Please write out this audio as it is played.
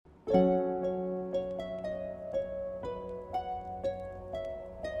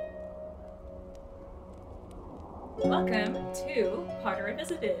welcome to Potter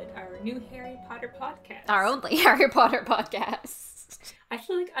Revisited, our new Harry Potter podcast. Our only Harry Potter podcast. I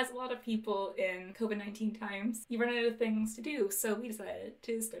feel like as a lot of people in COVID-19 times, you run out of things to do, so we decided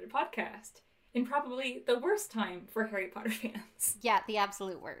to start a podcast. In probably the worst time for Harry Potter fans. Yeah, the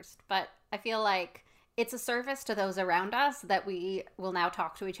absolute worst. But I feel like it's a service to those around us that we will now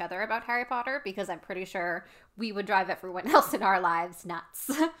talk to each other about Harry Potter, because I'm pretty sure we would drive everyone else in our lives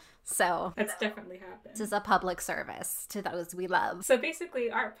nuts. So that's definitely happened. This is a public service to those we love. So basically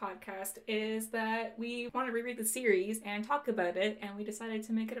our podcast is that we want to reread the series and talk about it, and we decided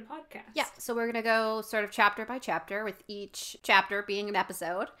to make it a podcast. Yeah, so we're going to go sort of chapter by chapter, with each chapter being an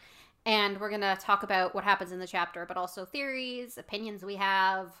episode. And we're going to talk about what happens in the chapter, but also theories, opinions we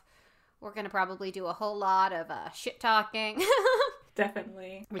have. We're going to probably do a whole lot of shit-talking.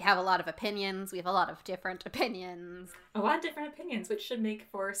 Definitely. We have a lot of opinions. We have a lot of different opinions. A lot of different opinions, which should make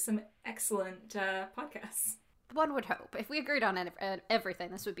for some excellent podcasts. One would hope. If we agreed on everything,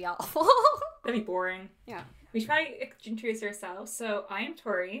 this would be awful. That'd be boring. Yeah. We should probably introduce ourselves. So I am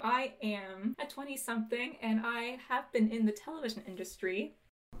Tori. I am a 20-something, and I have been in the television industry.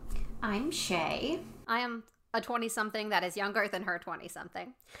 I'm Shay. I am a 20-something that is younger than her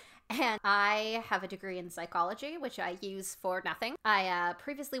 20-something. And I have a degree in psychology, which I use for nothing. I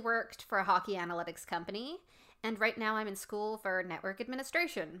previously worked for a hockey analytics company, and right now I'm in school for network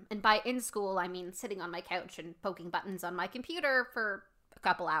administration. And by in school, I mean sitting on my couch and poking buttons on my computer for a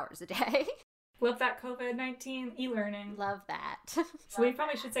couple hours a day. Love that COVID-19 e-learning. Love that. So we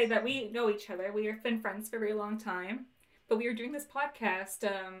probably should say that we know each other. We have been friends for a very long time, but we are doing this podcast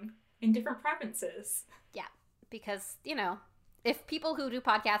in different provinces. Yeah, because, you know, if people who do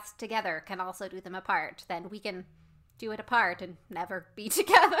podcasts together can also do them apart, then we can do it apart and never be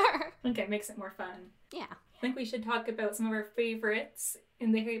together. Okay, makes it more fun. Yeah. I think we should talk about some of our favorites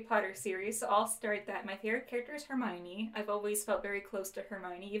in the Harry Potter series. So I'll start that. My favorite character is Hermione. I've always felt very close to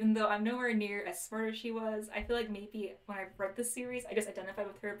Hermione, even though I'm nowhere near as smart as she was. I feel like maybe when I read this series, I just identified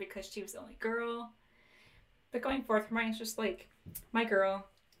with her because she was the only girl. But going forth, Hermione's just like my girl.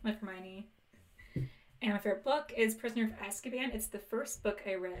 Love Hermione. And my favorite book is Prisoner of Azkaban. It's the first book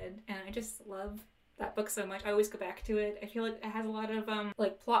I read, and I just love that book so much. I always go back to it. I feel like it has a lot of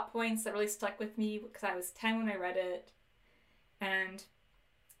like plot points that really stuck with me because I was 10 when I read it. And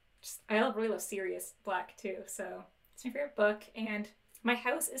just I really love Sirius Black too, so it's my favorite book. And my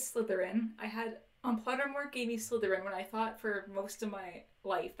house is Slytherin. I had Pottermore gave me Slytherin when I thought for most of my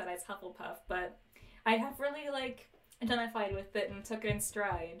life that I was Hufflepuff, but I have really identified with it and took it in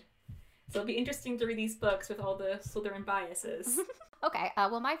stride. So it'll be interesting to read these books with all the Slytherin biases. Okay,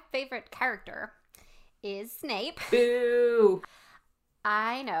 well, my favorite character is Snape. Boo!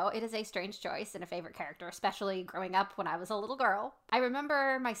 I know, it is a strange choice and a favorite character, especially growing up when I was a little girl. I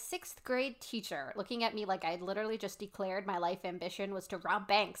remember my 6th grade teacher looking at me like I'd literally just declared my life ambition was to rob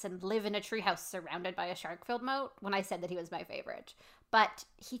banks and live in a treehouse surrounded by a shark-filled moat when I said that he was my favorite. But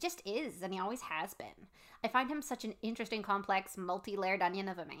he just is, and he always has been. I find him such an interesting, complex, multi-layered onion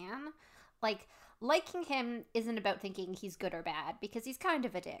of a man. Like, liking him isn't about thinking he's good or bad, because he's kind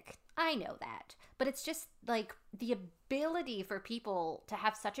of a dick. I know that. But it's just, like, the ability for people to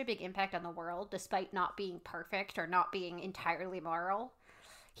have such a big impact on the world, despite not being perfect or not being entirely moral.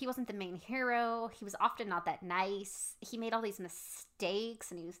 He wasn't the main hero. He was often not that nice. He made all these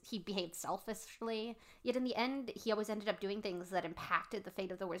mistakes, and he behaved selfishly. Yet in the end, he always ended up doing things that impacted the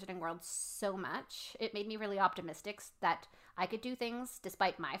fate of the wizarding world so much. It made me really optimistic that I could do things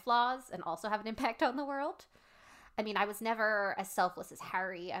despite my flaws and also have an impact on the world. I mean, I was never as selfless as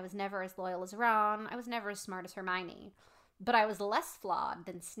Harry. I was never as loyal as Ron. I was never as smart as Hermione. But I was less flawed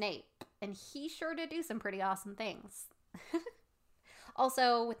than Snape, and he sure did do some pretty awesome things.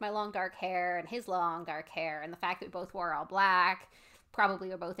 Also, with my long dark hair and his long dark hair and the fact that we both wore all black, probably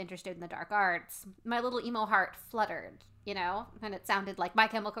were both interested in the dark arts, my little emo heart fluttered, you know? And it sounded like My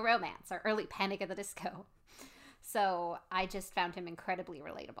Chemical Romance or early Panic at the Disco. So I just found him incredibly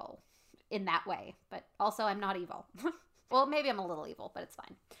relatable in that way. But also, I'm not evil. Well, maybe I'm a little evil, but it's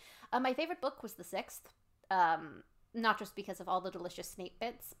fine. My favorite book was the 6th. Not just because of all the delicious Snape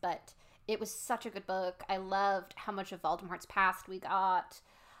bits, but it was such a good book. I loved how much of Voldemort's past we got.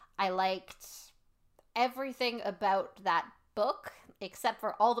 I liked everything about that book, except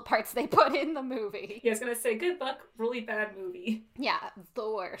for all the parts they put in the movie. Yeah, I was gonna say, good book, really bad movie. Yeah, the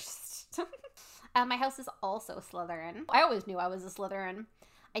worst. My house is also Slytherin. I always knew I was a Slytherin.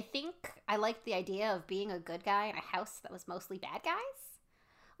 I think I liked the idea of being a good guy in a house that was mostly bad guys.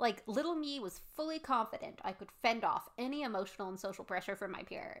 Like, little me was fully confident I could fend off any emotional and social pressure from my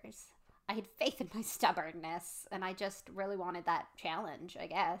peers. I had faith in my stubbornness, and I just really wanted that challenge, I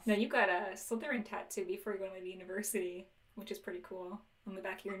guess. Now, you got a Slytherin tattoo before you went to university, which is pretty cool, on the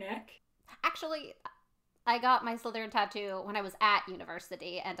back of your neck. Actually, I got my Slytherin tattoo when I was at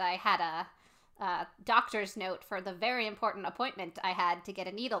university, and I had a doctor's note for the very important appointment I had to get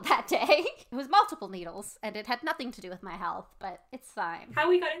a needle that day. It was multiple needles, and it had nothing to do with my health, but it's fine. How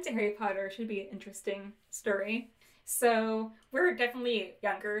we got into Harry Potter should be an interesting story. So, we're definitely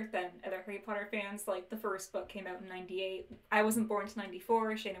younger than other Harry Potter fans. Like, the first book came out in 98. I wasn't born until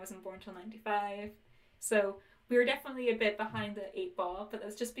 94. Shayna wasn't born until 95. So, we were definitely a bit behind the 8 ball, but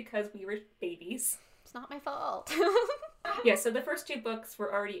that's just because we were babies. It's not my fault. Yeah, so the first 2 books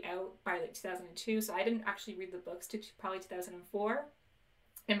were already out by like 2002, so I didn't actually read the books to probably 2004.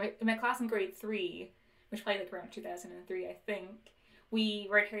 In my class in grade 3, which probably like around 2003, I think, we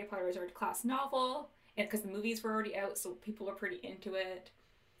read Harry Potter as our class novel, and because the movies were already out, so people were pretty into it.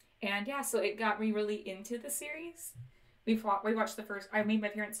 And yeah, so it got me really into the series. We watched the first. I made my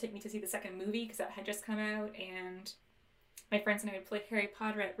parents take me to see the second movie because that had just come out, and my friends and I would play Harry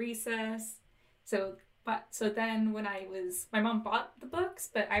Potter at recess. So then when my mom bought the books,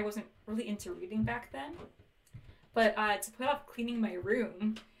 but I wasn't really into reading back then. But to put off cleaning my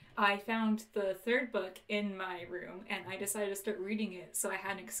room, I found the 3rd book in my room, and I decided to start reading it, so I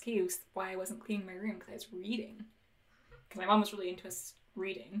had an excuse why I wasn't cleaning my room, because I was reading. Because my mom was really into us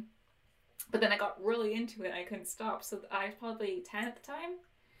reading. But then I got really into it, I couldn't stop, so I was probably 10 at the time.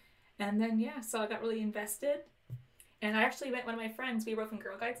 And then, yeah, so I got really invested. And I actually met one of my friends. We were both in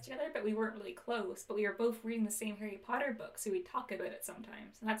Girl Guides together, but we weren't really close. But we were both reading the same Harry Potter book, so we'd talk about it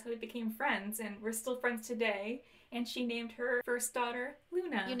sometimes. And that's how we became friends, and we're still friends today. And she named her first daughter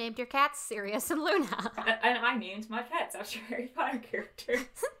Luna. You named your cats Sirius and Luna. And I named my pets after Harry Potter characters.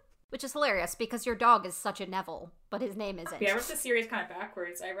 Which is hilarious, because your dog is such a Neville, but his name isn't. Yeah, I read the series kind of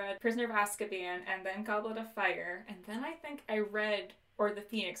backwards. I read Prisoner of Azkaban, and then Goblet of Fire, and then I think I read Order of the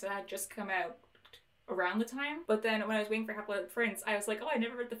Phoenix that had just come out around the time. But then when I was waiting for Half-Blood Prince, I was like, oh, I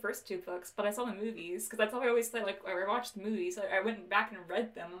never read the first 2 books, but I saw the movies, because that's how I always say, like, I watched the movies, so I went back and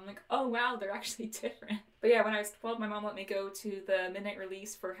read them. I'm like, oh wow, they're actually different. But yeah, when I was 12, my mom let me go to the midnight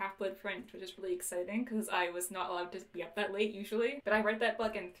release for Half-Blood Prince, which is really exciting, because I was not allowed to be up that late usually. But I read that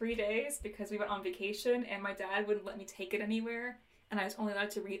book in 3 days, because we went on vacation, and my dad wouldn't let me take it anywhere. And I was only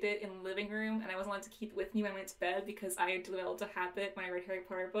allowed to read it in the living room, and I wasn't allowed to keep it with me when I went to bed, because I had developed a habit when I read Harry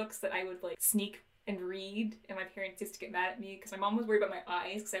Potter books that I would, like, sneak and read, and my parents used to get mad at me because my mom was worried about my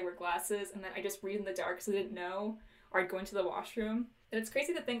eyes because I wear glasses, and then I just read in the dark because I didn't know, or I'd go into the washroom. And it's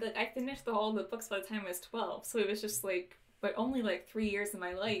crazy to think, like, I finished all the books by the time I was 12, so it was just like, but only like 3 years of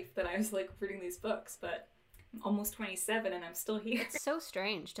my life that I was like reading these books, but I'm almost 27 and I'm still here. It's so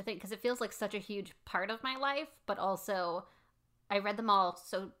strange to think, because it feels like such a huge part of my life, but also I read them all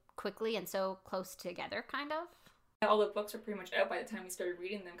so quickly and so close together, kind of. All the books were pretty much out by the time we started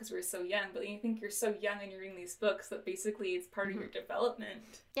reading them because we were so young, but you think you're so young and you're reading these books that basically it's part of your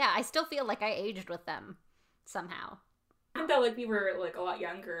development. Yeah, I still feel like I aged with them somehow. Even though like we were like a lot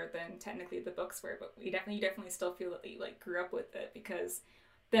younger than technically the books were, but you definitely still feel that you like grew up with it, because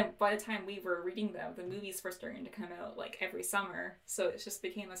then by the time we were reading them, the movies were starting to come out like every summer, so it just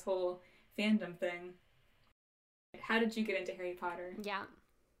became this whole fandom thing. How did you get into Harry Potter? Yeah.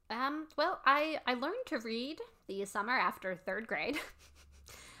 Well, I learned to read the summer after 3rd grade.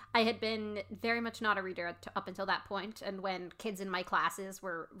 I had been very much not a reader up until that point, and when kids in my classes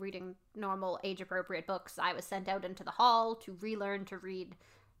were reading normal age-appropriate books, I was sent out into the hall to relearn to read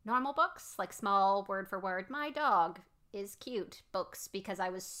normal books, like small, word-for-word, my dog is cute books, because I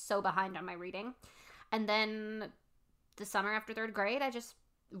was so behind on my reading. And then the summer after 3rd grade, I just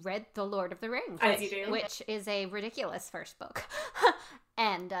read The Lord of the Rings, as you do, which is a ridiculous first book.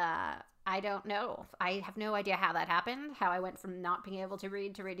 And I don't know. I have no idea how that happened, how I went from not being able to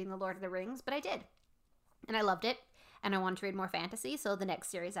read to reading The Lord of the Rings, but I did. And I loved it, and I wanted to read more fantasy, so the next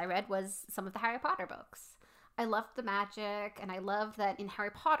series I read was some of the Harry Potter books. I loved the magic, and I loved that in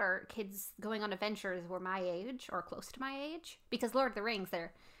Harry Potter, kids going on adventures were my age, or close to my age, because Lord of the Rings,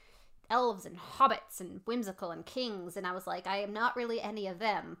 they're elves and hobbits and whimsical and kings, and I was like, I am not really any of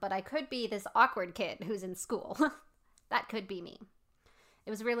them, but I could be this awkward kid who's in school. That could be me. It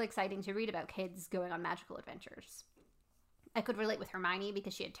was really exciting to read about kids going on magical adventures. I could relate with Hermione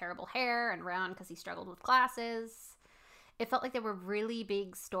because she had terrible hair, and Ron because he struggled with glasses. It felt like they were really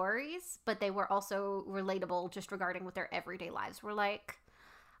big stories, but they were also relatable just regarding what their everyday lives were like.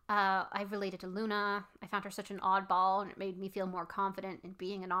 I related to Luna. I found her such an oddball, and it made me feel more confident in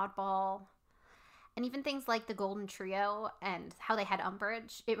being an oddball. And even things like the Golden Trio and how they had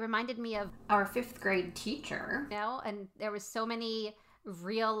Umbridge, it reminded me of our 5th grade teacher, you know? And there was so many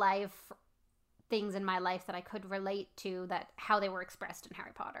real life things in my life that I could relate to, that how they were expressed in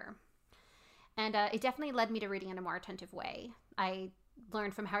Harry Potter. And it definitely led me to reading in a more attentive way. I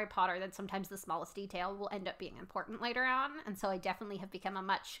learned from Harry Potter that sometimes the smallest detail will end up being important later on, and so I definitely have become a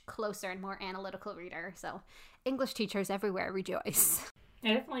much closer and more analytical reader. So English teachers everywhere, rejoice.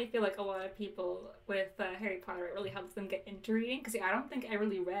 I definitely feel like a lot of people with Harry Potter, it really helps them get into reading, because I don't think I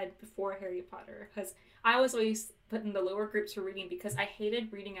really read before Harry Potter, because I was always put in the lower groups for reading because I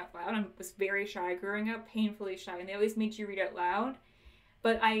hated reading out loud. I was very shy growing up, painfully shy, and they always made you read out loud.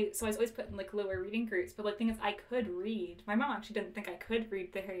 But I was always put in like lower reading groups. But like, the thing is, I could read. My mom actually didn't think I could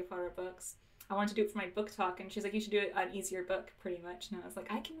read the Harry Potter books. I wanted to do it for my book talk, and she's like, you should do an easier book, pretty much. And I was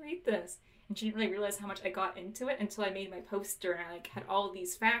like, I can read this. And she didn't really realize how much I got into it until I made my poster, and I like had all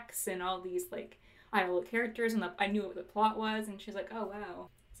these facts and all these like idle characters, and I knew what the plot was. And she's like, oh wow.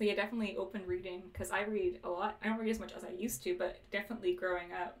 So yeah, definitely open reading, because I read a lot. I don't read as much as I used to, but definitely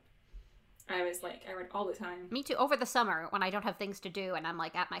growing up, I read all the time. Me too. Over the summer, when I don't have things to do and I'm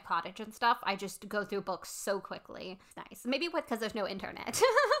like at my cottage and stuff, I just go through books so quickly. It's nice. Maybe because there's no internet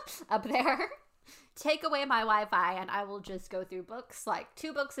up there. Take away my Wi-Fi and I will just go through books, like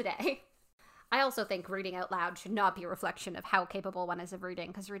 2 books a day. I also think reading out loud should not be a reflection of how capable one is of reading,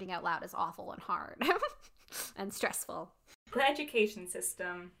 because reading out loud is awful and hard and stressful. The education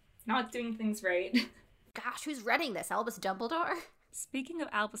system, not doing things right. Gosh, who's running this? Albus Dumbledore? Speaking of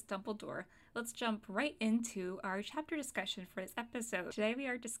Albus Dumbledore, let's jump right into our chapter discussion for this episode. Today we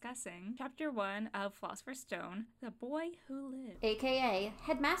are discussing Chapter 1 of Philosopher's Stone, The Boy Who Lived. AKA,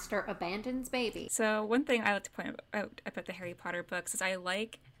 Headmaster Abandons Baby. So one thing I like to point out about the Harry Potter books is I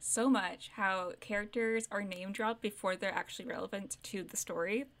like so much how characters are name dropped before they're actually relevant to the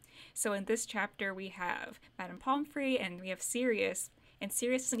story. So in this chapter we have Madame Pomfrey and we have Sirius. And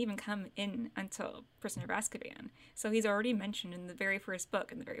Sirius doesn't even come in until Prisoner of Azkaban. So he's already mentioned in the very first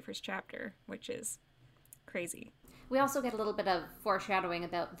book, in the very first chapter, which is crazy. We also get a little bit of foreshadowing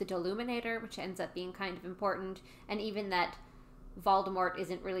about the Deluminator, which ends up being kind of important. And even that Voldemort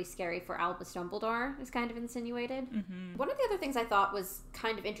isn't really scary for Albus Dumbledore is kind of insinuated. Mm-hmm. One of the other things I thought was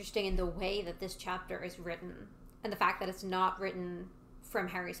kind of interesting in the way that this chapter is written, and the fact that it's not written from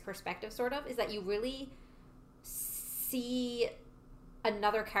Harry's perspective, sort of, is that you really see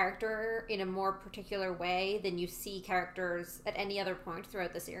another character in a more particular way than you see characters at any other point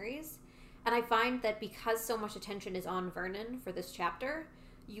throughout the series. And I find that because so much attention is on Vernon for this chapter,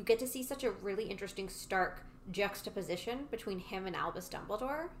 you get to see such a really interesting stark juxtaposition between him and Albus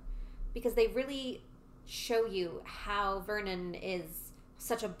Dumbledore, because they really show you how Vernon is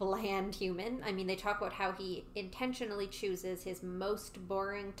such a bland human. I mean, they talk about how he intentionally chooses his most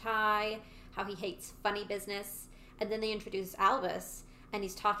boring tie, how he hates funny business, and then they introduce Albus, and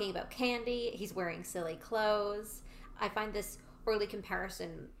he's talking about candy, he's wearing silly clothes. I find this early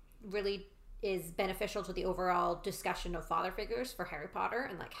comparison really is beneficial to the overall discussion of father figures for Harry Potter,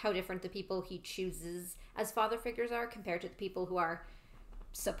 and like how different the people he chooses as father figures are compared to the people who are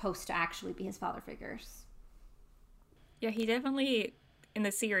supposed to actually be his father figures. Yeah, he definitely, in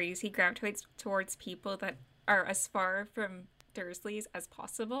the series, he gravitates towards people that are as far from Dursleys as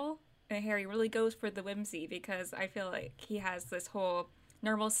possible. And Harry really goes for the whimsy, because I feel like he has this whole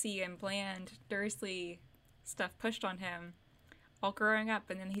normalcy and bland Dursley stuff pushed on him all growing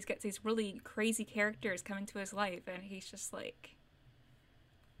up, and then he gets these really crazy characters come into his life, and he's just like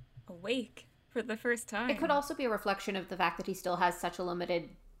awake for the first time. It could also be a reflection of the fact that he still has such a limited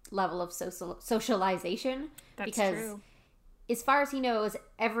level of socialization. That's because true. As far as he knows,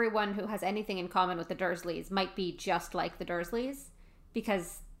 everyone who has anything in common with the Dursleys might be just like the Dursleys,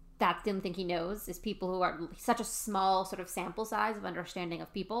 because that's the only thing he knows is people who are such a small sort of sample size of understanding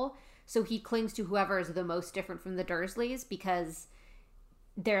of people. So he clings to whoever is the most different from the Dursleys because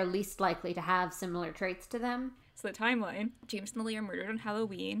they're least likely to have similar traits to them. So the timeline, James and Lily are murdered on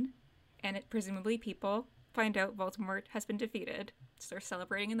Halloween, and presumably people find out Voldemort has been defeated. So they're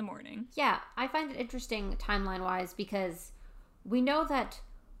celebrating in the morning. Yeah, I find it interesting timeline-wise because we know that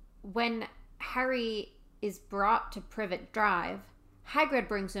when Harry is brought to Privet Drive, Hagrid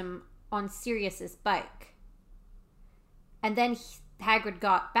brings him on Sirius's bike. And then Hagrid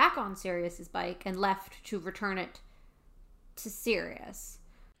got back on Sirius's bike and left to return it to Sirius.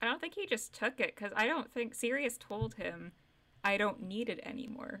 I don't think he just took it, because I don't think Sirius told him, I don't need it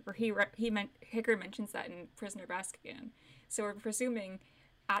anymore. Or Hagrid mentions that in Prisoner of Azkaban. So we're presuming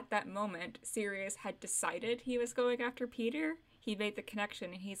at that moment Sirius had decided he was going after Peter. He made the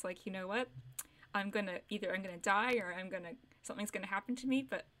connection, and he's like, you know what? I'm gonna die, or something's gonna happen to me.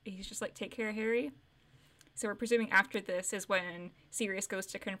 But he's just like, take care of Harry. So we're presuming after this is when Sirius goes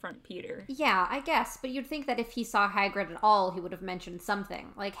to confront Peter. Yeah, I guess. But you'd think that if he saw Hagrid at all, he would have mentioned something.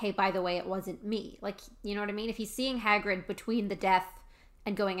 Like, hey, by the way, it wasn't me. Like, you know what I mean? If he's seeing Hagrid between the death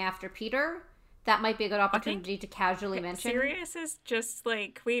and going after Peter, that might be a good opportunity to casually mention. Sirius is just,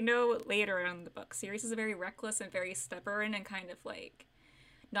 like, we know later on in the book, Sirius is a very reckless and very stubborn and kind of, like,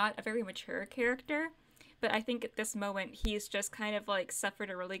 not a very mature character. But I think at this moment, he's just kind of, like,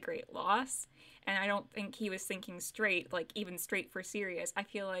 suffered a really great loss. And I don't think he was thinking straight, like, even straight for Sirius. I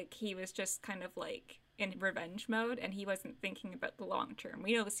feel like he was just kind of, like, in revenge mode, and he wasn't thinking about the long term.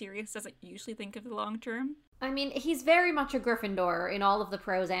 We know Sirius doesn't usually think of the long term. I mean, he's very much a Gryffindor in all of the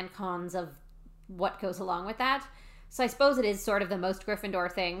pros and cons of what goes along with that. So I suppose it is sort of the most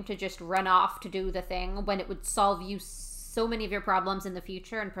Gryffindor thing to just run off to do the thing when it would solve you so many of your problems in the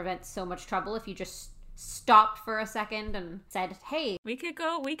future and prevent so much trouble if you just stopped for a second and said, hey. We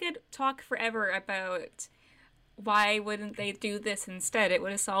could talk forever about why wouldn't they do this instead? It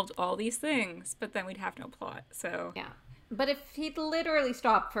would have solved all these things, but then we'd have no plot, so. Yeah. But if he'd literally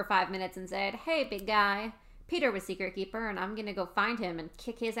stopped for 5 minutes and said, hey, big guy, Peter was Secret Keeper and I'm gonna go find him and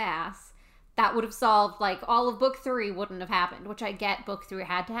kick his ass, that would have solved, like, all of book 3 wouldn't have happened, which I get book 3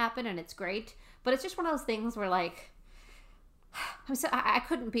 had to happen and it's great, but it's just one of those things where, like, I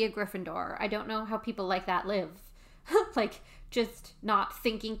couldn't be a Gryffindor. I don't know how people like that live. Like, just not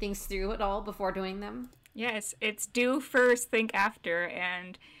thinking things through at all before doing them. Yes, it's do first, think after,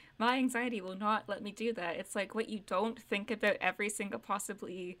 and my anxiety will not let me do that. It's like what you don't think about every single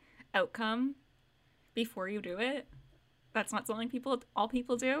possibly outcome before you do it. That's not something all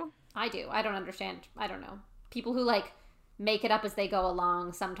people do. I do. I don't understand. I don't know. People who, like, make it up as they go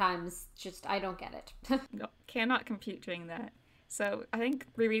along sometimes just, I don't get it. No, cannot compute doing that. So I think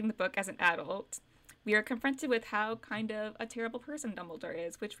rereading the book as an adult, we are confronted with how kind of a terrible person Dumbledore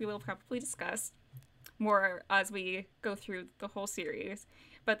is, which we will probably discuss more as we go through the whole series.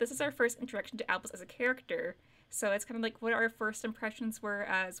 But this is our first introduction to Albus as a character, so it's kind of like what our first impressions were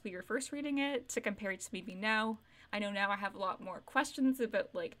as we were first reading it to compare it to maybe now. I know now I have a lot more questions about,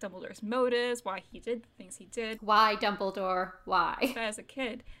 like, Dumbledore's motives, why he did the things he did. Why, Dumbledore? Why? As a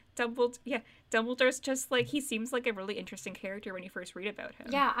kid, Dumbledore's just, like, he seems like a really interesting character when you first read about him.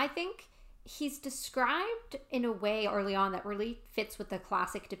 Yeah, I think he's described in a way early on that really fits with the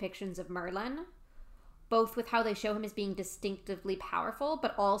classic depictions of Merlin, both with how they show him as being distinctively powerful,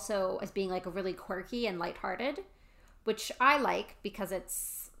 but also as being, like, a really quirky and lighthearted, which I like because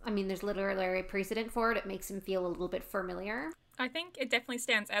there's literary precedent for it. It makes him feel a little bit familiar. I think it definitely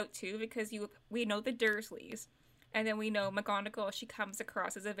stands out, too, because we know the Dursleys, and then we know McGonagall, she comes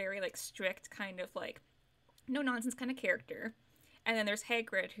across as a very, like, strict kind of, like, no-nonsense kind of character. And then there's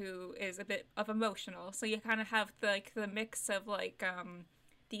Hagrid, who is a bit of emotional, so you kind of have, the mix of, like,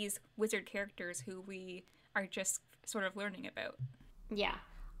 these wizard characters who we are just sort of learning about. Yeah.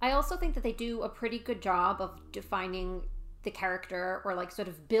 I also think that they do a pretty good job of defining the character, or, like, sort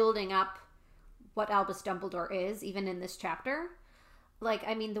of building up what Albus Dumbledore is, even in this chapter. Like,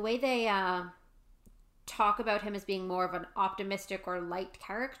 I mean, the way they talk about him as being more of an optimistic or light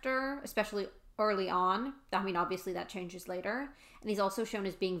character, especially early on. I mean, obviously that changes later. And he's also shown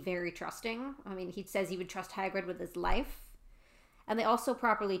as being very trusting. I mean, he says he would trust Hagrid with his life. And they also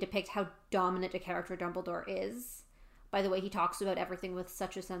properly depict how dominant a character Dumbledore is. By the way, he talks about everything with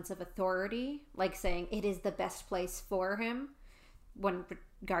such a sense of authority, like saying it is the best place for him when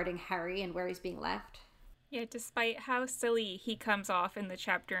regarding Harry and where he's being left. Yeah, despite how silly he comes off in the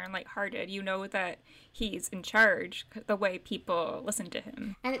chapter and lighthearted, you know that he's in charge the way people listen to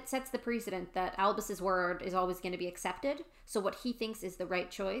him. And it sets the precedent that Albus's word is always going to be accepted, so what he thinks is the right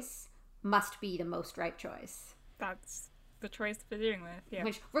choice must be the most right choice. That's the choice they're dealing with, yeah.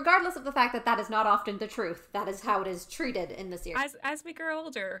 Which, regardless of the fact that that is not often the truth, that is how it is treated in the series. As we grow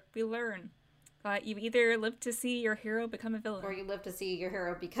older, we learn that you either live to see your hero become a villain, or you live to see your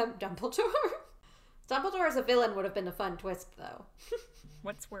hero become Dumbledore. Dumbledore as a villain would have been a fun twist, though.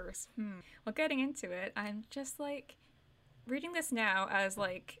 What's worse? Well, getting into it, I'm just, like, reading this now as,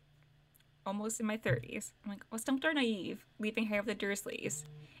 like, almost in my 30s. I'm like, was Dumbledore naive, leaving Harry with the Dursleys?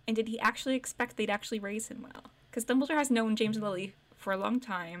 And did he actually expect they'd actually raise him well? Because Dumbledore has known James and Lily for a long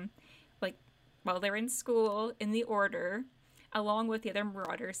time, like, while they're in school, in the Order, along with the other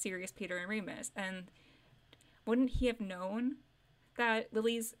Marauders, Sirius, Peter, and Remus. And wouldn't he have known that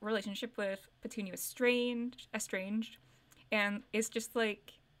Lily's relationship with Petunia was estranged, and it's just,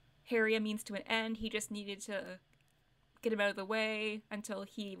 like, Harry a means to an end? He just needed to get him out of the way until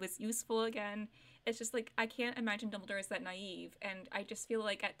he was useful again. It's just, like, I can't imagine Dumbledore is that naive, and I just feel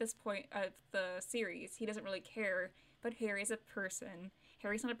like at this point of the series, he doesn't really care about Harry as a person.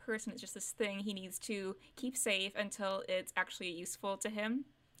 Harry's not a person, it's just this thing he needs to keep safe until it's actually useful to him,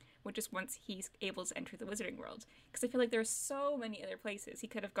 which is once he's able to enter the Wizarding World. Because I feel like there's so many other places he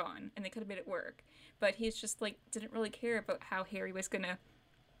could have gone, and they could have made it work. But he's just, like, didn't really care about how Harry was gonna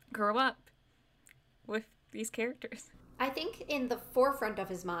grow up with these characters. I think in the forefront of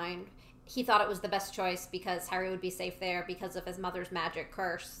his mind, he thought it was the best choice because Harry would be safe there because of his mother's magic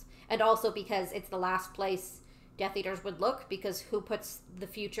curse. And also because it's the last place Death Eaters would look, because who puts the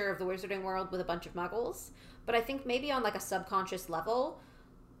future of the Wizarding World with a bunch of muggles? But I think maybe on like a subconscious level,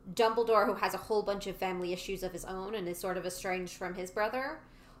 Dumbledore, who has a whole bunch of family issues of his own and is sort of estranged from his brother,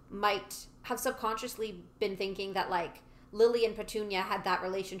 might have subconsciously been thinking that like Lily and Petunia had that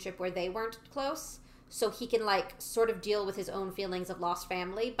relationship where they weren't close, so he can like sort of deal with his own feelings of lost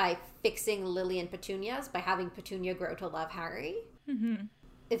family by fixing Lily and Petunia's, by having Petunia grow to love Harry. Mm-hmm.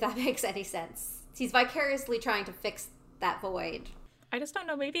 If that makes any sense. He's vicariously trying to fix that void. I just don't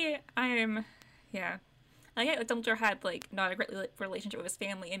know, maybe yeah. I get that Dumbledore had, like, not a great relationship with his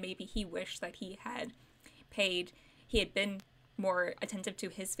family, and maybe he wished that he had been more attentive to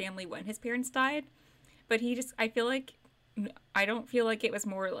his family when his parents died. But I don't feel like it was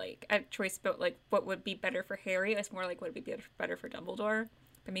more, like, a choice about, like, what would be better for Harry. It was more like what would be better for Dumbledore.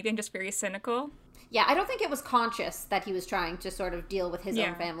 But maybe I'm just very cynical. Yeah, I don't think it was conscious that he was trying to sort of deal with his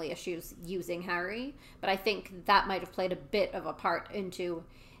own family issues using Harry. But I think that might have played a bit of a part into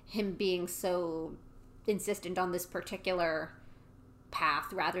him being so insistent on this particular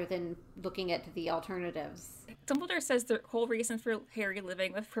path rather than looking at the alternatives. Dumbledore says the whole reason for Harry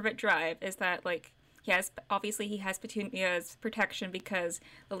living with Privet Drive is that, like, he has Petunia's protection because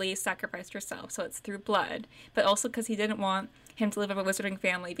Lily sacrificed herself, so it's through blood, but also because he didn't want him to live in a wizarding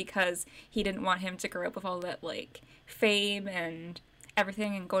family because he didn't want him to grow up with all that, like, fame and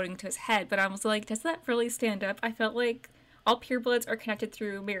everything and going to his head. But I was like, does that really stand up? I felt like all purebloods are connected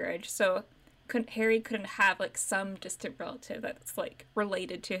through marriage, so Harry couldn't have, like, some distant relative that's, like,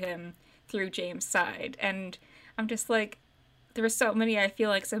 related to him through James' side. And I'm just like, there were so many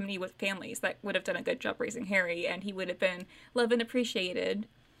with families that would have done a good job raising Harry, and he would have been loved and appreciated.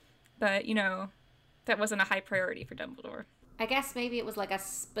 But, you know, that wasn't a high priority for Dumbledore. I guess maybe it was like a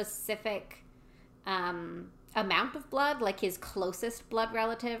specific amount of blood, like his closest blood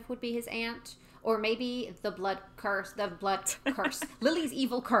relative would be his aunt. Or maybe the blood curse, Lily's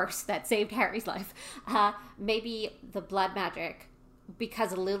evil curse that saved Harry's life. Maybe the blood magic,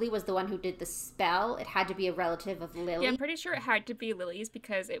 because Lily was the one who did the spell, it had to be a relative of Lily. Yeah, I'm pretty sure it had to be Lily's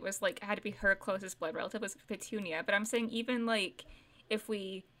because it was, like, it had to be her closest blood relative was Petunia. But I'm saying even, like, if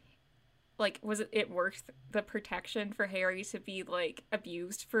we, like, was it worth the protection for Harry to be, like,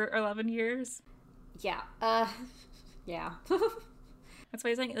 abused for 11 years? Yeah. Yeah. That's why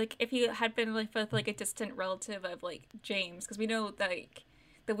I'm saying, like, if he had been, like, with, like, a distant relative of, like, James, because we know, like,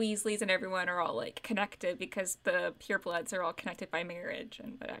 the Weasleys and everyone are all, like, connected because the purebloods are all connected by marriage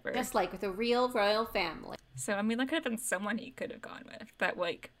and whatever. Just like with a real royal family. So, I mean, that could have been someone he could have gone with that,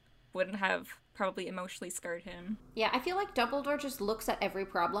 like, wouldn't have probably emotionally scarred him. Yeah, I feel like Dumbledore just looks at every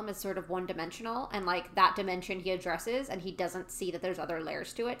problem as sort of one-dimensional, and, like, that dimension he addresses, and he doesn't see that there's other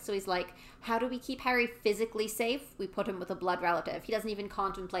layers to it. So he's like, how do we keep Harry physically safe? We put him with a blood relative. He doesn't even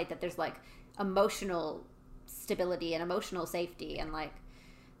contemplate that there's, like, emotional stability and emotional safety and, like,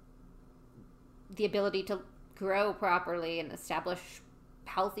 the ability to grow properly and establish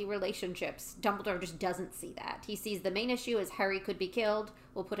healthy relationships. Dumbledore just doesn't see that. He sees the main issue is Harry could be killed.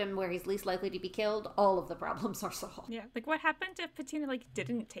 We'll put him where he's least likely to be killed. All of the problems are solved. Yeah, like what happened if Petunia, like,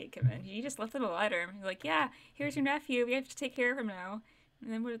 didn't take him in? He just left him a letter. He's like, yeah, here's your nephew. We have to take care of him now.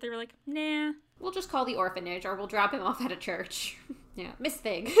 And then they were like, nah. We'll just call the orphanage or we'll drop him off at a church. Yeah, Miss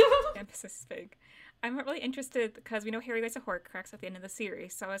Fig. Yeah, Mrs. Fig. I'm really interested because we know Harry gets a Horcrux at the end of the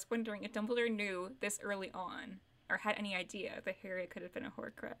series, so I was wondering if Dumbledore knew this early on or had any idea that Harry could have been a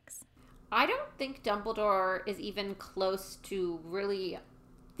Horcrux. I don't think Dumbledore is even close to really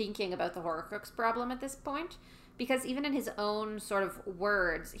thinking about the Horcrux problem at this point, because even in his own sort of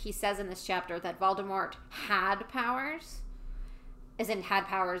words, he says in this chapter that Voldemort had powers, as in had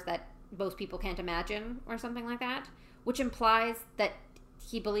powers that most people can't imagine or something like that, which implies that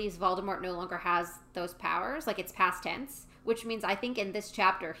he believes Voldemort no longer has those powers, like it's past tense, which means I think in this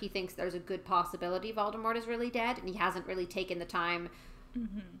chapter he thinks there's a good possibility Voldemort is really dead, and he hasn't really taken the time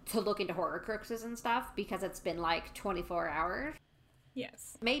to look into Horcruxes and stuff because it's been like 24 hours.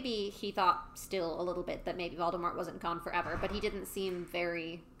 Yes. Maybe he thought still a little bit that maybe Voldemort wasn't gone forever, but he didn't seem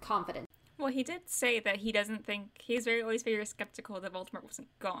very confident. Well, he did say that he doesn't think, he's always very skeptical that Voldemort wasn't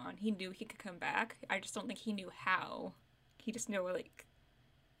gone. He knew he could come back. I just don't think he knew how. He just knew, like,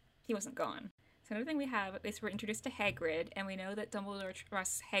 he wasn't gone. So another thing we have is we're introduced to Hagrid, and we know that Dumbledore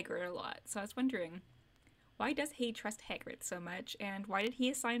trusts Hagrid a lot. So I was wondering, why does he trust Hagrid so much, and why did he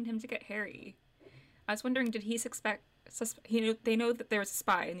assign him to get Harry? I was wondering, did he suspect... they know that there was a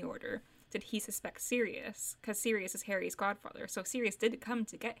spy in the Order. Did he suspect Sirius? Because Sirius is Harry's godfather, so Sirius did come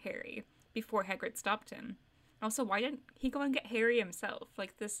to get Harry before Hagrid stopped him. Also, why didn't he go and get Harry himself?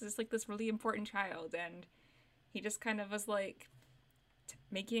 Like, this is, like, this really important child, and he just kind of was, like,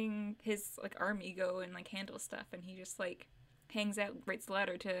 making his, like, army go and, like, handle stuff, and he just, like, hangs out, writes the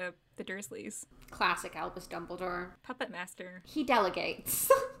letter to the Dursleys. Classic Albus Dumbledore. Puppet master. He delegates.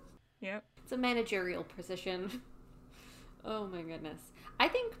 Yep. It's a managerial position. Oh my goodness. I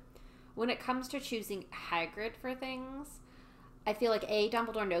think when it comes to choosing Hagrid for things, I feel like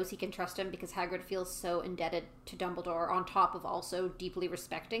Dumbledore knows he can trust him because Hagrid feels so indebted to Dumbledore on top of also deeply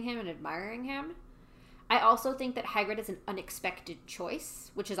respecting him and admiring him. I also think that Hagrid is an unexpected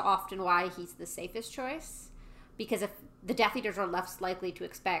choice, which is often why he's the safest choice. Because if the Death Eaters are less likely to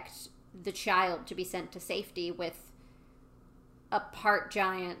expect the child to be sent to safety with a part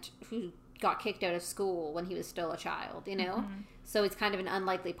giant who got kicked out of school when he was still a child, you know? Mm-hmm. So he's kind of an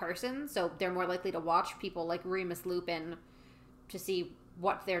unlikely person, so they're more likely to watch people like Remus Lupin to see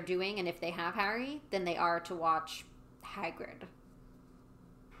what they're doing and if they have Harry than they are to watch Hagrid.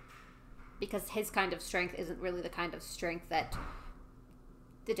 Because his kind of strength isn't really the kind of strength that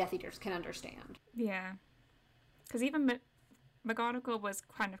the Death Eaters can understand. Yeah. Because even McGonagall was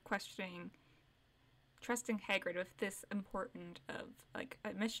kind of trusting Hagrid with this important of, like,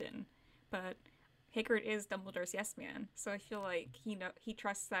 a mission. But Hagrid is Dumbledore's yes man, so I feel like he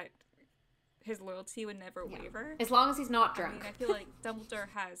trusts that his loyalty would never waver. As long as he's not drunk. I mean, I feel like Dumbledore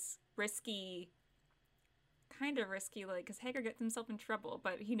has kind of risky, like, because Hagrid gets himself in trouble,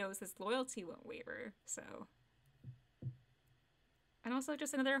 but he knows his loyalty won't waver, so... And also,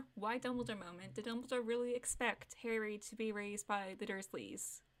 just another why Dumbledore moment. Did Dumbledore really expect Harry to be raised by the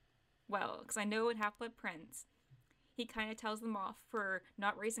Dursleys? Well, because I know in Half-Blood Prince, he kind of tells them off for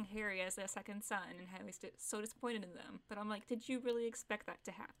not raising Harry as a second son and how he's so disappointed in them. But I'm like, did you really expect that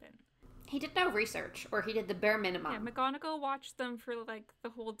to happen? He did no research, or he did the bare minimum. Yeah, McGonagall watched them for, like, the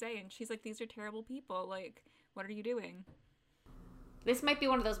whole day, and she's like, these are terrible people. Like, what are you doing? This might be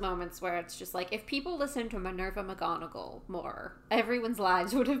one of those moments where it's just like, if people listened to Minerva McGonagall more, everyone's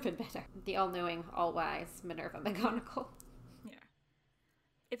lives would have been better. The all-knowing, all-wise Minerva McGonagall. Yeah.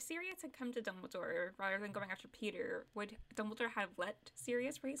 If Sirius had come to Dumbledore rather than going after Peter, would Dumbledore have let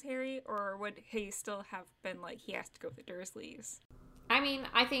Sirius raise Harry, or would he still have been like, he has to go with the Dursleys? I mean,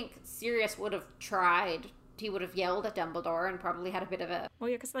 I think Sirius would have tried. He would have yelled at Dumbledore and probably had a bit of a... Well,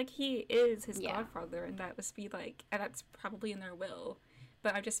 yeah, because, like, he is his godfather, and that must be, like... And that's probably in their will.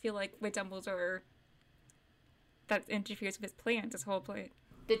 But I just feel like with Dumbledore, that interferes with his plans, his whole plan.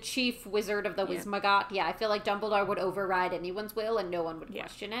 The chief wizard of the Wismagot. Yeah, I feel like Dumbledore would override anyone's will and no one would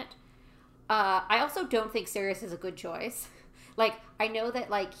question it. I also don't think Sirius is a good choice. Like, I know that,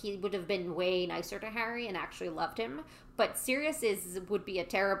 like, he would have been way nicer to Harry and actually loved him, but Sirius would be a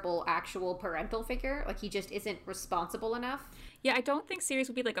terrible actual parental figure. Like, he just isn't responsible enough. Yeah, I don't think Sirius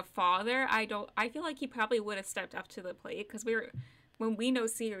would be, like, a father. I feel like he probably would have stepped up to the plate, because when we know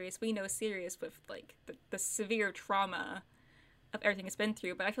Sirius with, like, the severe trauma of everything he's been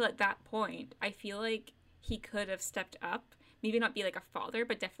through, but I feel at that point, I feel like he could have stepped up. Maybe not be, like, a father,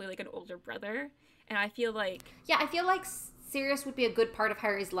 but definitely, like, an older brother. And I feel like... Yeah, I feel like Sirius would be a good part of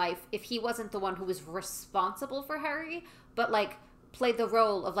Harry's life if he wasn't the one who was responsible for Harry, but, like, played the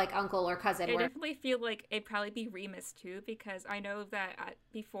role of, like, uncle or cousin. I definitely feel like it'd probably be Remus, too, because I know that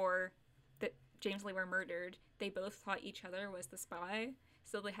before that James and Lee were murdered, they both thought each other was the spy,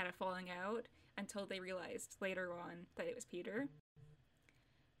 so they had a falling out until they realized later on that it was Peter.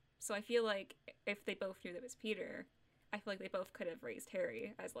 So I feel like if they both knew that it was Peter, I feel like they both could have raised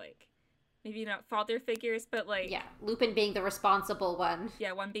Harry as, like, maybe not father figures, but, like... Yeah, Lupin being the responsible one.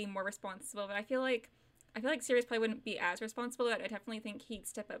 Yeah, one being more responsible, but I feel like Sirius probably wouldn't be as responsible. I definitely think he'd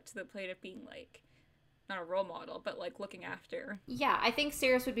step up to the plate of being, like, not a role model, but, like, looking after. Yeah, I think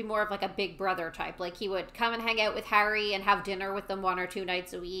Sirius would be more of, like, a big brother type. Like, he would come and hang out with Harry and have dinner with them 1 or 2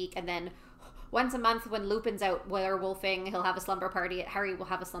 nights a week, and then once a month when Lupin's out werewolfing, Harry will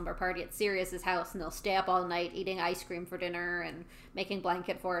have a slumber party at Sirius's house, and they'll stay up all night eating ice cream for dinner and making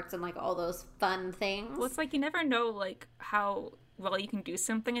blanket forts and, like, all those fun things. Well, it's like you never know, like, how well you can do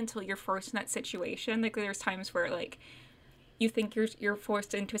something until you're forced in that situation. Like, there's times where, like, you think you're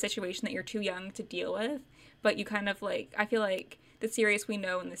forced into a situation that you're too young to deal with, but you kind of, like, I feel like the Sirius we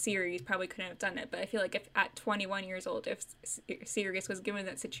know in the series probably couldn't have done it, but I feel like if at 21 years old, if Sirius was given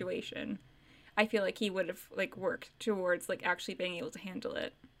that situation, I feel like he would have, like, worked towards, like, actually being able to handle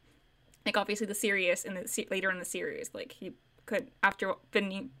it. Like, obviously, the Sirius in later in the series, like, he could, after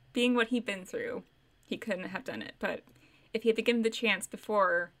being what he'd been through, he couldn't have done it. But if he had been given the chance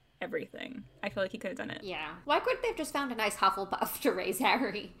before everything, I feel like he could have done it. Yeah. Why couldn't they have just found a nice Hufflepuff to raise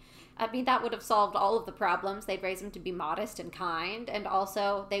Harry? I mean, that would have solved all of the problems. They'd raise him to be modest and kind, and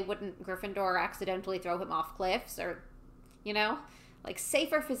also they wouldn't Gryffindor accidentally throw him off cliffs or, you know, like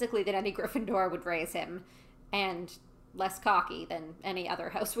safer physically than any Gryffindor would raise him, and less cocky than any other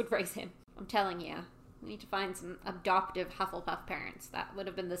house would raise him. I'm telling you, we need to find some adoptive Hufflepuff parents. That would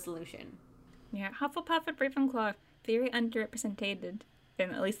have been the solution. Yeah, Hufflepuff and Ravenclaw, very underrepresented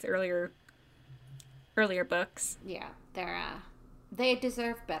in at least the earlier books. Yeah, they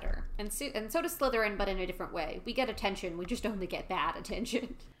deserve better, and so does Slytherin, but in a different way. We get attention, we just only get bad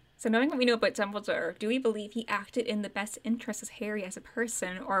attention. So knowing what we know about Dumbledore, do we believe he acted in the best interest of Harry as a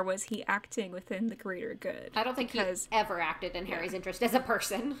person, or was he acting within the greater good? I don't think he ever acted in Harry's interest as a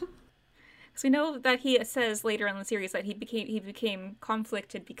person. Because we know that he says later in the series that he became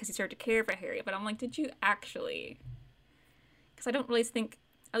conflicted because he started to care for Harry. But I'm like, did you actually? Because I don't really think,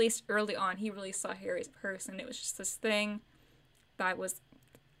 at least early on, he really saw Harry as a person. It was just this thing that was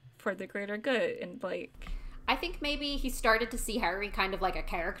for the greater good, and like, I think maybe he started to see Harry kind of like a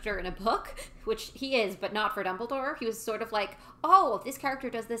character in a book, which he is, but not for Dumbledore. He was sort of like, oh, if this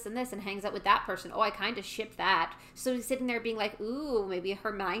character does this and hangs out with that person, oh, I kind of ship that. So he's sitting there being like, ooh, maybe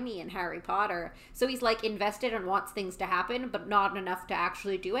Hermione and Harry Potter. So he's like invested and wants things to happen, but not enough to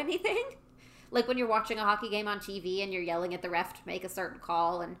actually do anything. Like when you're watching a hockey game on TV and you're yelling at the ref to make a certain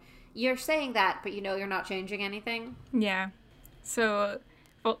call, and you're saying that, but you know you're not changing anything. Yeah. So,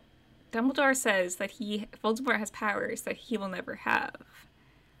 well, Dumbledore says that Voldemort has powers that he will never have.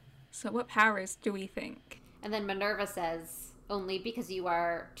 So what powers do we think? And then Minerva says, only because you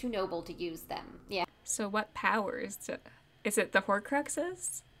are too noble to use them. Yeah. So what powers? Is it the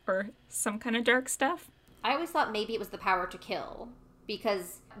Horcruxes? Or some kind of dark stuff? I always thought maybe it was the power to kill.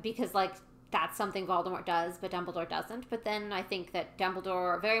 Because like, that's something Voldemort does, but Dumbledore doesn't. But then I think that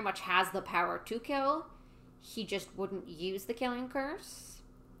Dumbledore very much has the power to kill. He just wouldn't use the killing curse.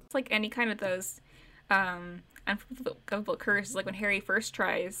 It's like any kind of those unforgivable curses, like when Harry first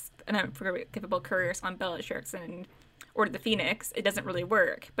tries an unforgivable curse on Bellatrix and Order the Phoenix, it doesn't really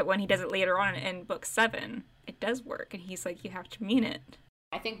work. But when he does it later on in book 7, it does work, and he's like, you have to mean it.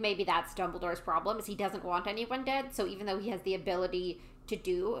 I think maybe that's Dumbledore's problem, is he doesn't want anyone dead, so even though he has the ability to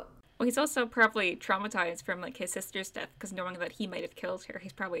do... Well, he's also probably traumatized from, like, his sister's death, because knowing that he might have killed her,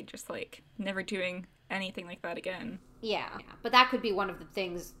 he's probably just, like, never doing anything like that again. Yeah, but that could be one of the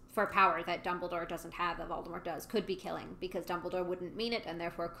things for power that Dumbledore doesn't have that Voldemort does, could be killing, because Dumbledore wouldn't mean it and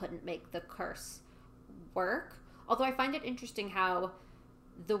therefore couldn't make the curse work. Although I find it interesting how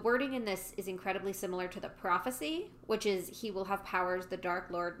the wording in this is incredibly similar to the prophecy, which is he will have powers the Dark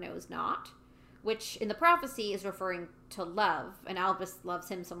Lord knows not, which in the prophecy is referring to love, and Albus loves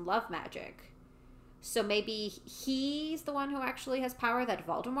him some love magic. So maybe he's the one who actually has power that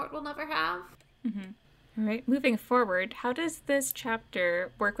Voldemort will never have. Mm-hmm. All right, moving forward, how does this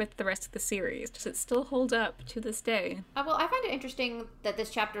chapter work with the rest of the series? Does it still hold up to this day? Well, I find it interesting that this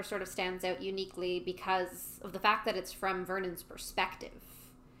chapter sort of stands out uniquely because of the fact that it's from Vernon's perspective.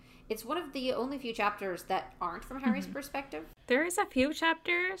 It's one of the only few chapters that aren't from Harry's perspective. There is a few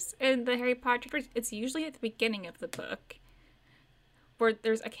chapters in the Harry Potter chapters. It's usually at the beginning of the book, where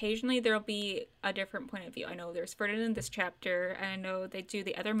there'll be a different point of view. I know there's Vernon in this chapter, and I know they do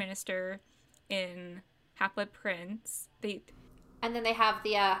the other minister in Half-Blood Prince. And then they have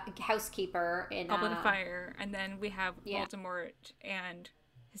the housekeeper in Goblet of Fire, and then we have Voldemort and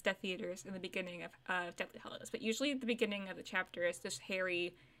his Death Eaters in the beginning of Deathly Hallows. But usually the beginning of the chapter is just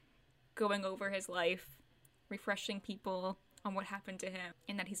Harry going over his life, refreshing people on what happened to him,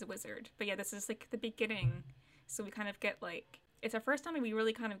 and that he's a wizard. But yeah, this is like the beginning, so we kind of get like, it's our first time we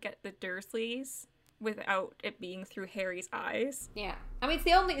really kind of get the Dursleys without it being through Harry's eyes. Yeah. I mean,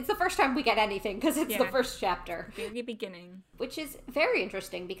 it's the first time we get anything, because it's the first chapter. Very beginning. Which is very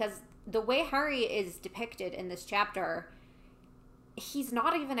interesting, because the way Harry is depicted in this chapter, he's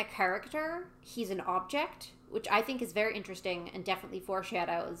not even a character, he's an object, which I think is very interesting and definitely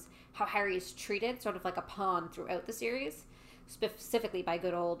foreshadows how Harry is treated, sort of like a pawn throughout the series, specifically by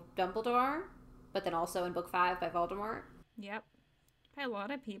good old Dumbledore, but then also in Book 5 by Voldemort. Yep. By a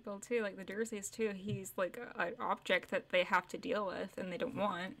lot of people, too, like the Dursleys, too. He's like an object that they have to deal with and they don't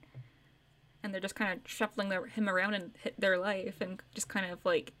want. And they're just kind of shuffling him around in their life and just kind of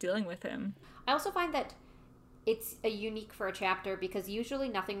like dealing with him. I also find that it's a unique for a chapter because usually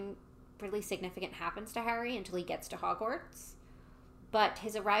nothing really significant happens to Harry until he gets to Hogwarts. But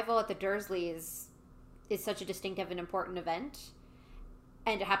his arrival at the Dursleys is such a distinctive and important event.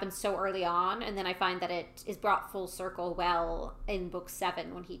 and it happens so early on, and then I find that it is brought full circle well in book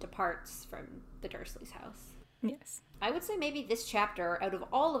 7 when he departs from the Dursleys' house. Yes. I would say maybe this chapter, out of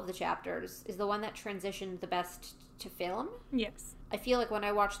all of the chapters, is the one that transitioned the best to film. Yes. I feel like when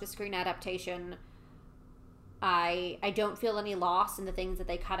I watch the screen adaptation, I don't feel any loss in the things that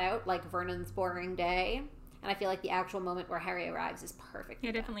they cut out, like Vernon's boring day. And I feel like the actual moment where Harry arrives is perfect. Yeah,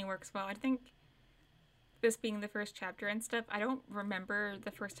 it definitely works well. I think this being the first chapter and stuff, I don't remember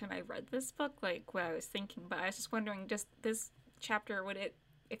the first time I read this book, like what I was thinking, but I was just wondering, just this chapter,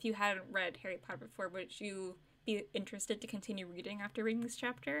 if you hadn't read Harry Potter before, would you be interested to continue reading after reading this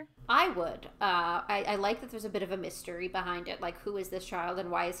chapter? I would. I like that there's a bit of a mystery behind it, like who is this child and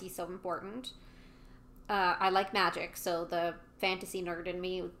why is he so important? I like magic, so the fantasy nerd in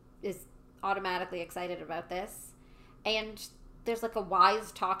me is automatically excited about this. And there's like a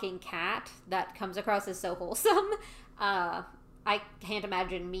wise talking cat that comes across as so wholesome. I can't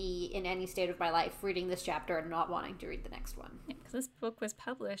imagine me in any state of my life reading this chapter and not wanting to read the next one. Yeah, because this book was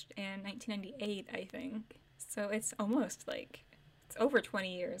published in 1998, I think. So it's almost like, it's over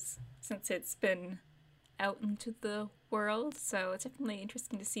 20 years since it's been out into the world. So it's definitely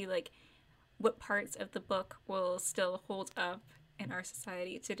interesting to see like what parts of the book will still hold up in our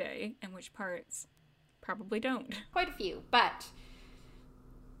society today and which parts probably don't. Quite a few, but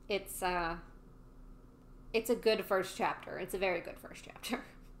it's a good first chapter. It's a very good first chapter,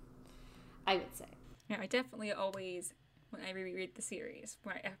 I would say. Yeah, I definitely always, when I reread the series,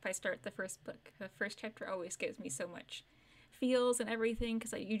 if I start the first book, the first chapter always gives me so much feels and everything,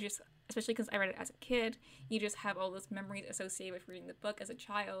 because you just, especially because I read it as a kid, you just have all those memories associated with reading the book as a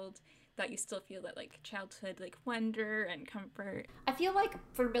child, that you still feel that like childhood like wonder and comfort. I feel like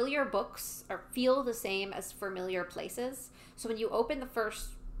familiar books feel the same as familiar places. So when you open the first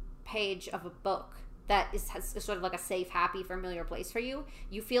page of a book that has sort of like a safe, happy, familiar place for you,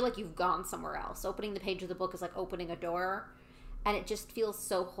 you feel like you've gone somewhere else. Opening the page of the book is like opening a door, and it just feels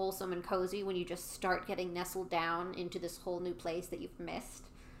so wholesome and cozy when you just start getting nestled down into this whole new place that you've missed.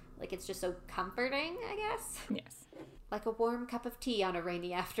 Like, it's just so comforting, I guess. Yes. Like a warm cup of tea on a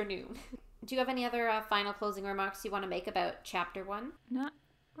rainy afternoon. Do you have any other final closing remarks you want to make about Chapter 1? Not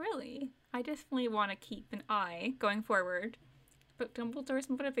really. I definitely want to keep an eye, going forward, about Dumbledore's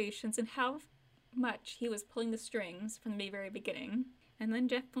motivations and how much he was pulling the strings from the very beginning. And then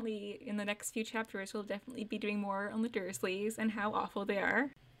definitely in the next few chapters, we'll definitely be doing more on the Dursleys and how awful they are.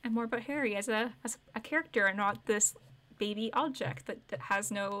 And more about Harry as a character and not this baby object that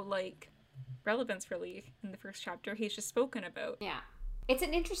has no, like, relevance really in the first chapter. He's just spoken about. Yeah. It's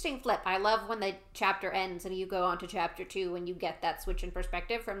an interesting flip. I love when the chapter ends and you go on to chapter 2 and you get that switch in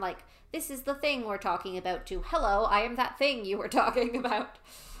perspective from like, this is the thing we're talking about, to hello, I am that thing you were talking about.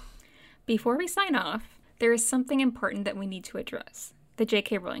 Before we sign off, there is something important that we need to address. The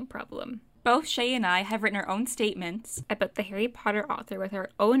J.K. Rowling problem. Both Shay and I have written our own statements about the Harry Potter author with our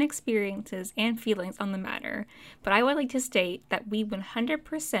own experiences and feelings on the matter, but I would like to state that we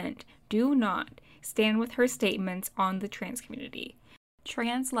 100% do not stand with her statements on the trans community.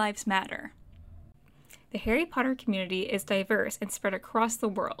 Trans lives matter. The Harry Potter community is diverse and spread across the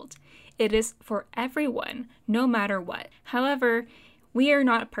world. It is for everyone, no matter what. However, we are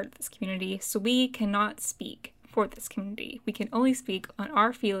not a part of this community, so we cannot speak for this community. We can only speak on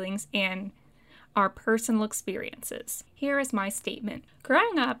our feelings and our personal experiences. Here is my statement.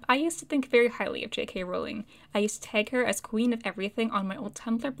 Growing up, I used to think very highly of J.K. Rowling. I used to tag her as queen of everything on my old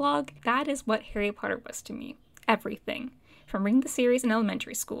Tumblr blog. That is what Harry Potter was to me. Everything. From reading the series in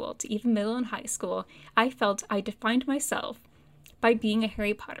elementary school to even middle and high school, I felt I defined myself by being a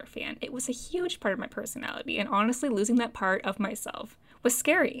Harry Potter fan. It was a huge part of my personality, and honestly, losing that part of myself was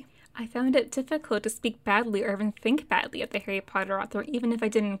scary. I found it difficult to speak badly or even think badly of the Harry Potter author, even if I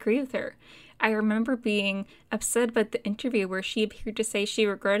didn't agree with her. I remember being upset about the interview where she appeared to say she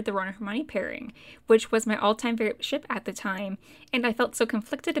regretted the Ron and Hermione pairing, which was my all-time favorite ship at the time, and I felt so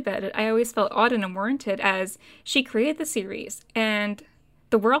conflicted about it. I always felt odd and unwarranted, as she created the series, and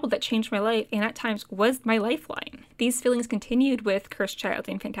the world that changed my life, and at times was my lifeline. These feelings continued with Cursed Child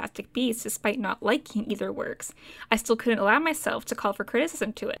and Fantastic Beasts, despite not liking either works. I still couldn't allow myself to call for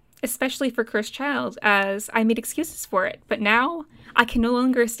criticism to it, especially for Cursed Child, as I made excuses for it. But now, I can no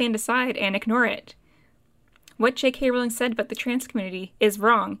longer stand aside and ignore it. What J.K. Rowling said about the trans community is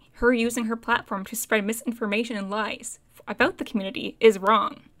wrong. Her using her platform to spread misinformation and lies about the community is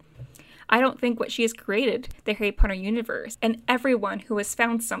wrong. I don't think what she has created, the Harry Potter universe, and everyone who has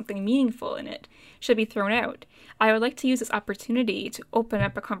found something meaningful in it, should be thrown out. I would like to use this opportunity to open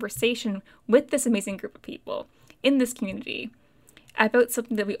up a conversation with this amazing group of people in this community about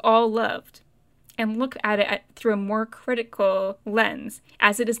something that we all loved and look at it through a more critical lens,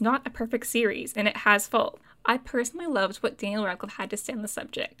 as it is not a perfect series and it has faults. I personally loved what Daniel Radcliffe had to say on the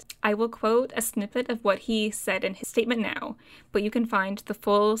subject. I will quote a snippet of what he said in his statement now, but you can find the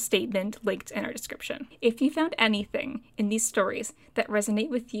full statement linked in our description. If you found anything in these stories that resonate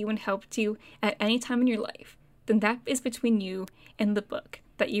with you and helped you at any time in your life, then that is between you and the book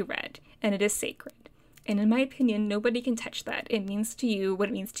that you read, and it is sacred. And in my opinion, nobody can touch that. It means to you what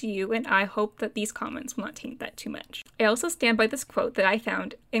it means to you, and I hope that these comments will not taint that too much. I also stand by this quote that I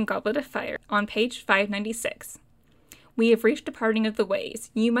found in Goblet of Fire on page 596. "We have reached a parting of the ways.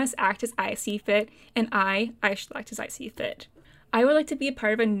 You must act as I see fit, and I shall act as I see fit." I would like to be a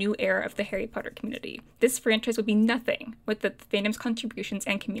part of a new era of the Harry Potter community. This franchise would be nothing without the fandom's contributions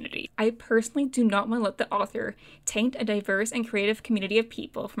and community. I personally do not want to let the author taint a diverse and creative community of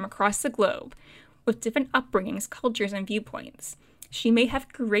people from across the globe with different upbringings, cultures, and viewpoints. She may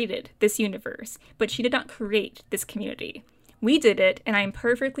have created this universe, but she did not create this community. We did it, and I am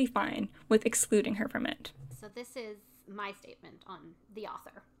perfectly fine with excluding her from it. So this is my statement on the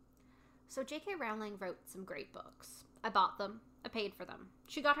author. So J.K. Rowling wrote some great books. I bought them. I paid for them.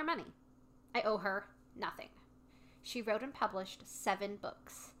 She got her money. I owe her nothing. She wrote and published 7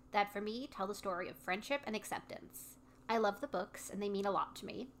 books that, for me, tell the story of friendship and acceptance. I love the books, and they mean a lot to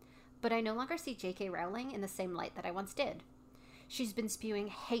me. But I no longer see J.K. Rowling in the same light that I once did. She's been spewing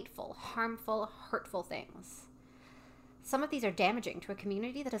hateful, harmful, hurtful things. Some of these are damaging to a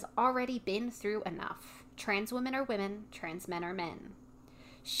community that has already been through enough. Trans women are women, trans men are men.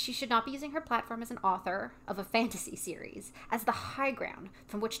 She should not be using her platform as an author of a fantasy series as the high ground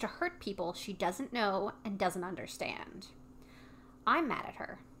from which to hurt people she doesn't know and doesn't understand. I'm mad at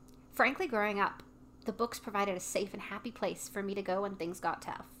her. Frankly, growing up, the books provided a safe and happy place for me to go when things got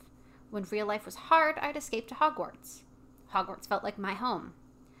tough. When real life was hard, I'd escape to Hogwarts. Hogwarts felt like my home.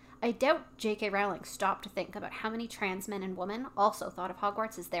 I doubt J.K. Rowling stopped to think about how many trans men and women also thought of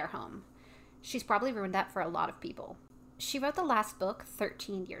Hogwarts as their home. She's probably ruined that for a lot of people. She wrote the last book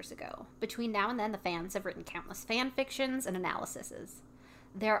 13 years ago. Between now and then, the fans have written countless fan fictions and analyses.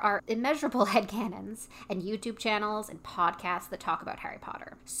 There are immeasurable headcanons and YouTube channels and podcasts that talk about Harry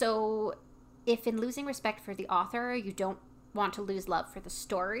Potter. So if in losing respect for the author, you don't want to lose love for the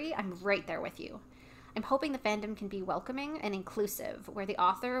story, I'm right there with you. I'm hoping the fandom can be welcoming and inclusive, where the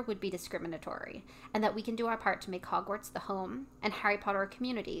author would be discriminatory, and that we can do our part to make Hogwarts the home and Harry Potter a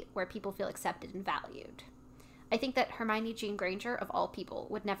community where people feel accepted and valued. I think that Hermione Jean Granger, of all people,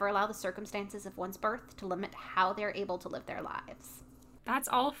 would never allow the circumstances of one's birth to limit how they're able to live their lives. That's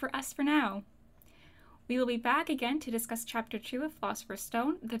all for us for now. We will be back again to discuss Chapter 2 of Philosopher's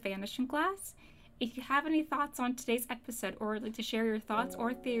Stone, The Vanishing Glass. If you have any thoughts on today's episode or would like to share your thoughts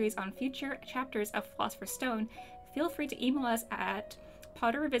or theories on future chapters of Philosopher's Stone, feel free to email us at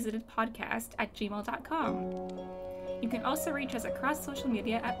potterrevisitedpodcast@gmail.com. You can also reach us across social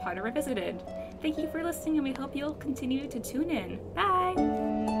media at Potter Revisited. Thank you for listening, and we hope you'll continue to tune in. Bye!